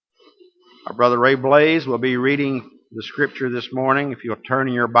Our brother Ray Blaze will be reading the scripture this morning. If you'll turn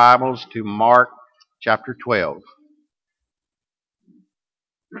in your Bibles to Mark chapter 12.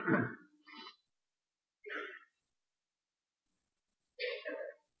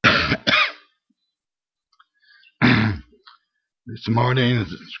 This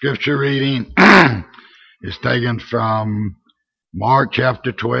morning's scripture reading is taken from Mark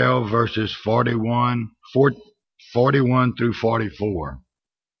chapter 12, verses 41 through 44.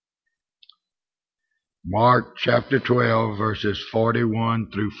 Mark chapter 12, verses 41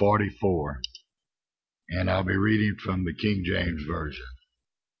 through 44. And I'll be reading from the King James Version.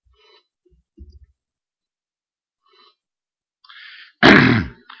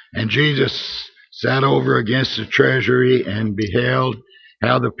 And Jesus sat over against the treasury and beheld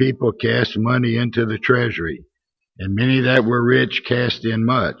how the people cast money into the treasury. And many that were rich cast in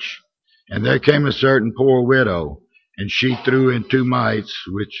much. And there came a certain poor widow, and she threw in 2 mites,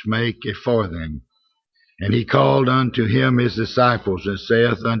 which make a farthing. And he called unto him his disciples, and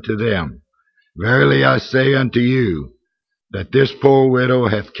saith unto them, Verily I say unto you, that this poor widow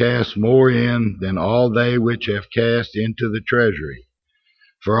hath cast more in than all they which have cast into the treasury.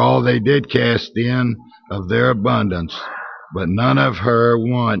 For all they did cast in of their abundance, but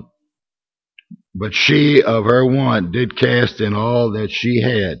she of her want did cast in all that she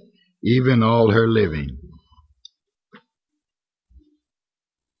had, even all her living.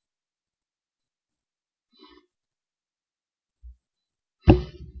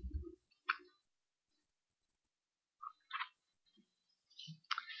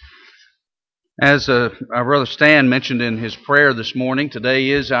 As our brother Stan mentioned in his prayer this morning, today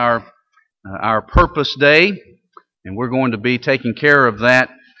is our Purpose Day, and we're going to be taking care of that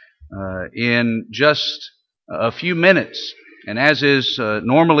in just a few minutes. And as is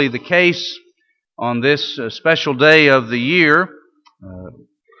normally the case on this special day of the year,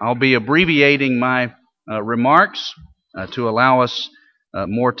 I'll be abbreviating my remarks to allow us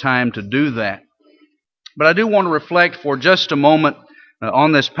more time to do that. But I do want to reflect for just a moment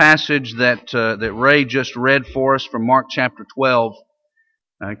on this passage that Ray just read for us from Mark chapter 12.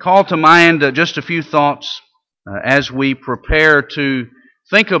 Call to mind just a few thoughts as we prepare to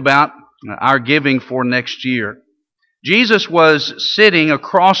think about our giving for next year. Jesus was sitting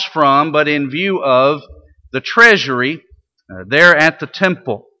across from, but in view of, the treasury there at the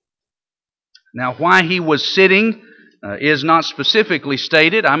temple. Now, why he was sitting is not specifically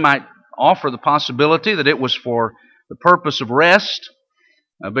stated. I might offer the possibility that it was for the purpose of rest,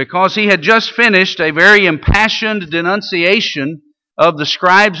 because he had just finished a very impassioned denunciation of the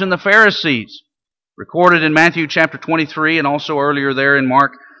scribes and the Pharisees, recorded in Matthew chapter 23 and also earlier there in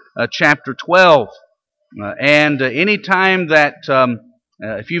Mark chapter 12. And any time that,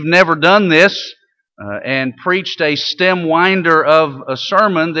 if you've never done this and preached a stem winder of a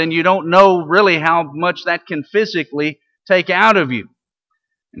sermon, then you don't know really how much that can physically take out of you.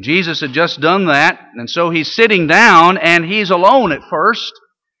 And Jesus had just done that, and so he's sitting down, and he's alone at first,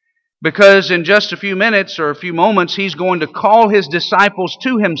 because in just a few minutes or a few moments, he's going to call his disciples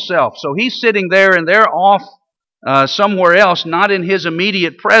to himself. So he's sitting there and they're off somewhere else, not in his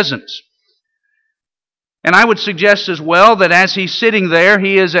immediate presence. And I would suggest as well that as he's sitting there,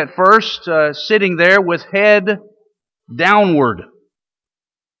 he is at first sitting there with head downward.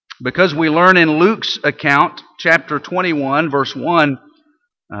 Because we learn in Luke's account, chapter 21, verse 1,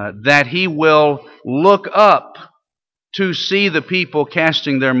 that he will look up to see the people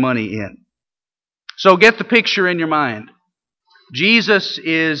casting their money in. So get the picture in your mind. Jesus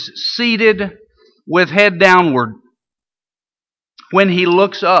is seated with head downward when he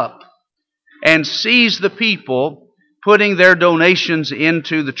looks up and sees the people putting their donations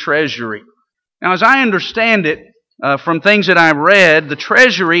into the treasury. Now, as I understand it, from things that I've read, the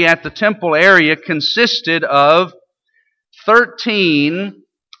treasury at the temple area consisted of 13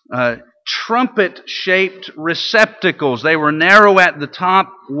 trumpet-shaped receptacles. They were narrow at the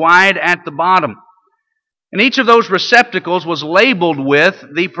top, wide at the bottom. And each of those receptacles was labeled with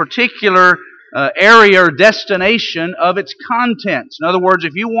the particular area or destination of its contents. In other words,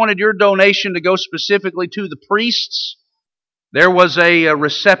 if you wanted your donation to go specifically to the priests, there was a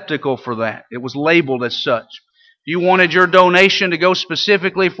receptacle for that. It was labeled as such. If you wanted your donation to go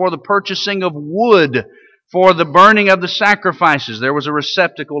specifically for the purchasing of wood for the burning of the sacrifices, there was a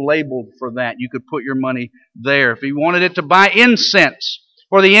receptacle labeled for that. You could put your money there. If you wanted it to buy incense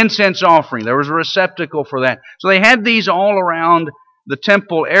for the incense offering, there was a receptacle for that. So they had these all around the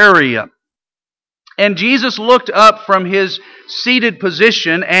temple area. And Jesus looked up from his seated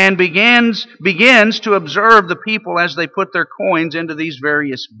position and begins to observe the people as they put their coins into these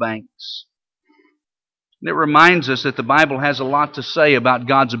various banks. And it reminds us that the Bible has a lot to say about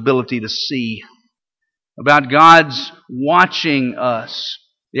God's ability to see, about God's watching us.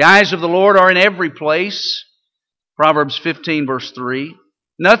 The eyes of the Lord are in every place. Proverbs 15, verse 3.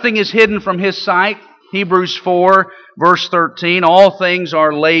 Nothing is hidden from His sight. Hebrews 4, verse 13. All things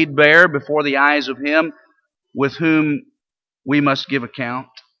are laid bare before the eyes of Him with whom we must give account.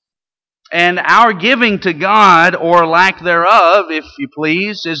 And our giving to God, or lack thereof, if you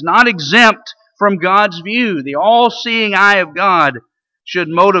please, is not exempt from God's view. The all-seeing eye of God should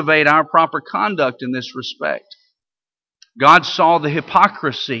motivate our proper conduct in this respect. God saw the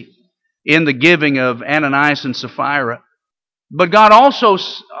hypocrisy in the giving of Ananias and Sapphira. But God also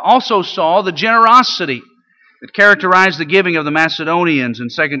saw the generosity that characterized the giving of the Macedonians in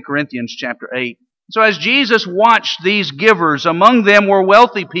 2 Corinthians chapter 8. So as Jesus watched these givers, among them were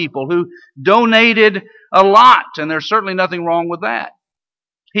wealthy people who donated a lot, and there's certainly nothing wrong with that.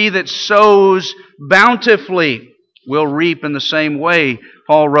 He that sows bountifully will reap in the same way,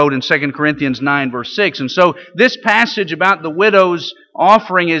 Paul wrote in 2 Corinthians 9, verse 6. And so this passage about the widow's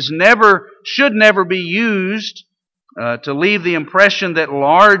offering should never be used to leave the impression that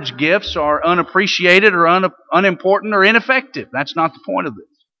large gifts are unappreciated or unimportant or ineffective. That's not the point of this.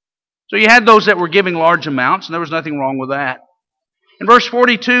 So you had those that were giving large amounts, and there was nothing wrong with that. In verse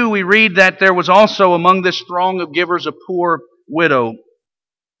 42, we read that there was also among this throng of givers a poor widow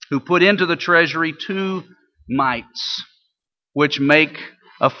who put into the treasury 2 mites, which make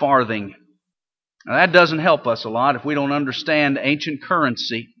a farthing. Now that doesn't help us a lot if we don't understand ancient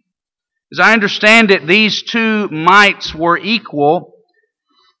currency. As I understand it, these 2 mites were equal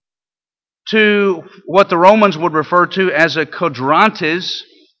to what the Romans would refer to as a quadrantes,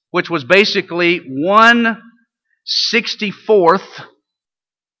 which was basically 1/64th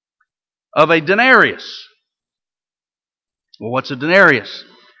of a denarius. Well, what's a denarius?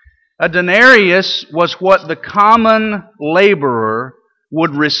 A denarius was what the common laborer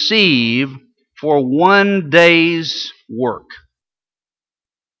would receive for 1 day's work.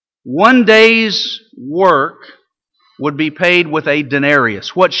 1 day's work would be paid with a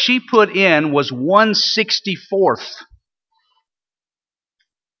denarius. What she put in was 1/64th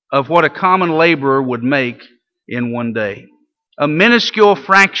of what a common laborer would make in 1 day. A minuscule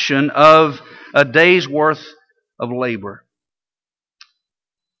fraction of a day's worth of labor.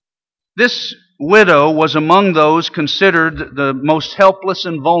 This widow was among those considered the most helpless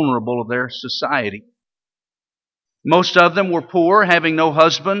and vulnerable of their society. Most of them were poor, having no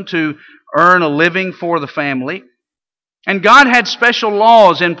husband to earn a living for the family. And God had special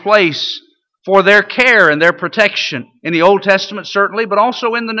laws in place for their care and their protection. In the Old Testament, certainly, but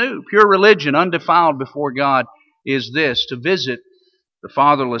also in the New. Pure religion, undefiled before God, is this: to visit the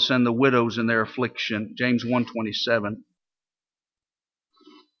fatherless and the widows in their affliction. James 1:27.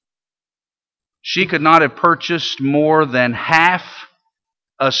 She could not have purchased more than half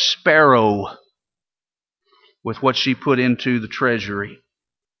a sparrow with what she put into the treasury.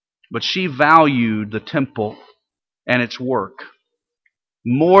 But she valued the temple and its work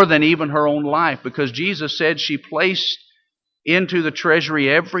more than even her own life, because Jesus said she placed into the treasury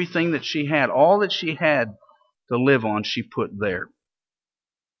everything that she had. All that she had to live on, she put there.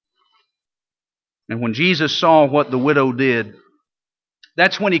 And when Jesus saw what the widow did,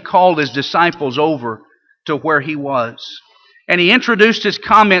 that's when He called His disciples over to where He was. And He introduced His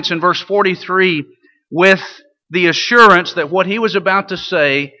comments in verse 43 with the assurance that what He was about to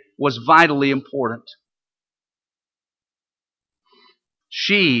say was vitally important.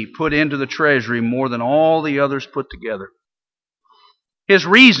 She put into the treasury more than all the others put together. His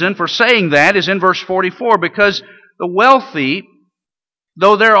reason for saying that is in verse 44, because the wealthy,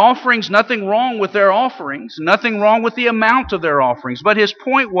 though their offerings, nothing wrong with their offerings, nothing wrong with the amount of their offerings, but his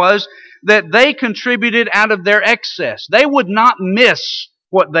point was that they contributed out of their excess. They would not miss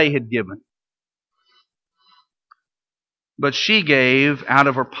what they had given. But she gave out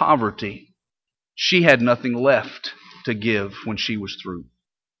of her poverty. She had nothing left to give when she was through.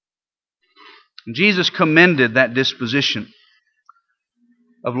 And Jesus commended that disposition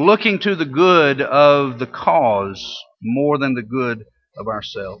of looking to the good of the cause more than the good of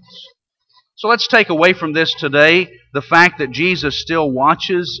ourselves. So let's take away from this today the fact that Jesus still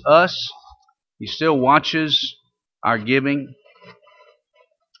watches us. He still watches our giving.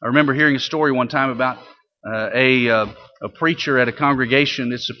 I remember hearing a story one time about a preacher at a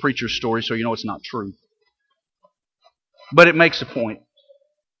congregation. It's a preacher's story, so you know it's not true. But it makes a point.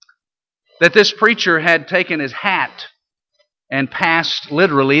 That this preacher had taken his hat and passed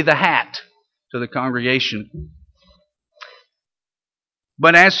literally the hat to the congregation.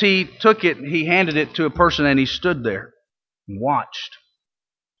 But as he took it, he handed it to a person and he stood there and watched.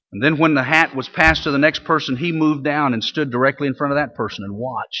 And then when the hat was passed to the next person, he moved down and stood directly in front of that person and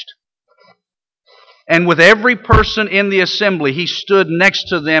watched. And with every person in the assembly, he stood next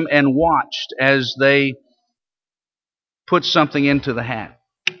to them and watched as they put something into the hat.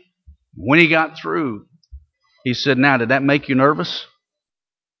 When he got through, he said, "Now, did that make you nervous?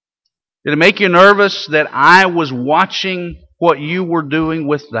 Did it make you nervous that I was watching what you were doing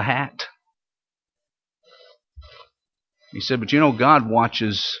with the hat?" He said, "But you know, God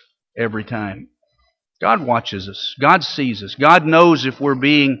watches every time. God watches us. God sees us. God knows if we're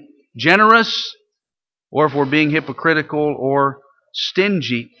being generous or if we're being hypocritical or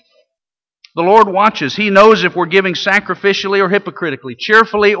stingy. The Lord watches. He knows if we're giving sacrificially or hypocritically,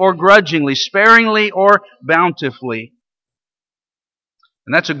 cheerfully or grudgingly, sparingly or bountifully."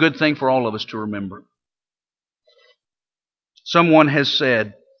 And that's a good thing for all of us to remember. Someone has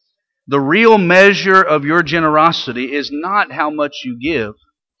said, the real measure of your generosity is not how much you give,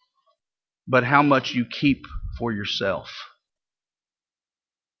 but how much you keep for yourself.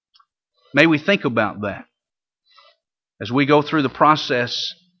 May we think about that as we go through the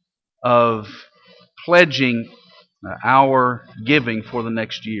process of pledging our giving for the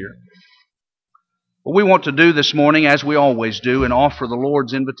next year. What we want to do this morning, as we always do, and offer the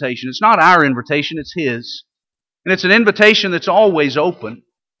Lord's invitation. It's not our invitation, it's His. And it's an invitation that's always open.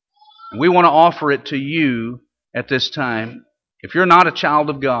 And we want to offer it to you at this time. If you're not a child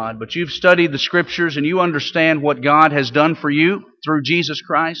of God, but you've studied the Scriptures and you understand what God has done for you through Jesus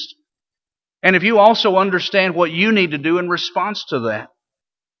Christ, and if you also understand what you need to do in response to that,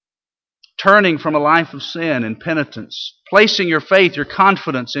 turning from a life of sin and penitence, placing your faith, your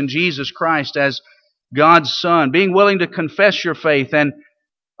confidence in Jesus Christ as God's Son, being willing to confess your faith and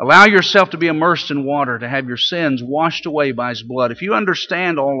allow yourself to be immersed in water, to have your sins washed away by His blood. If you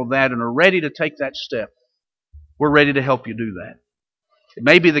understand all of that and are ready to take that step, we're ready to help you do that. It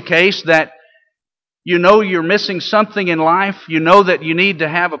may be the case that you know you're missing something in life. You know that you need to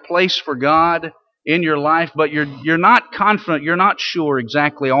have a place for God in your life, but you're not confident, you're not sure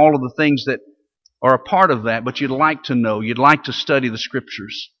exactly all of the things that are a part of that, but you'd like to know, you'd like to study the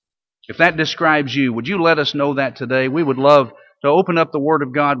Scriptures. If that describes you, would you let us know that today? We would love to open up the Word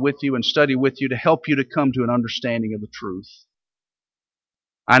of God with you and study with you to help you to come to an understanding of the truth.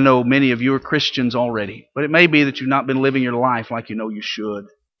 I know many of you are Christians already, but it may be that you've not been living your life like you know you should.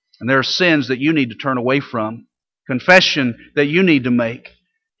 And there are sins that you need to turn away from, confession that you need to make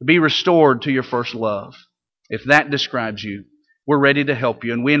to be restored to your first love. If that describes you, we're ready to help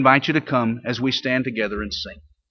you, and we invite you to come as we stand together and sing.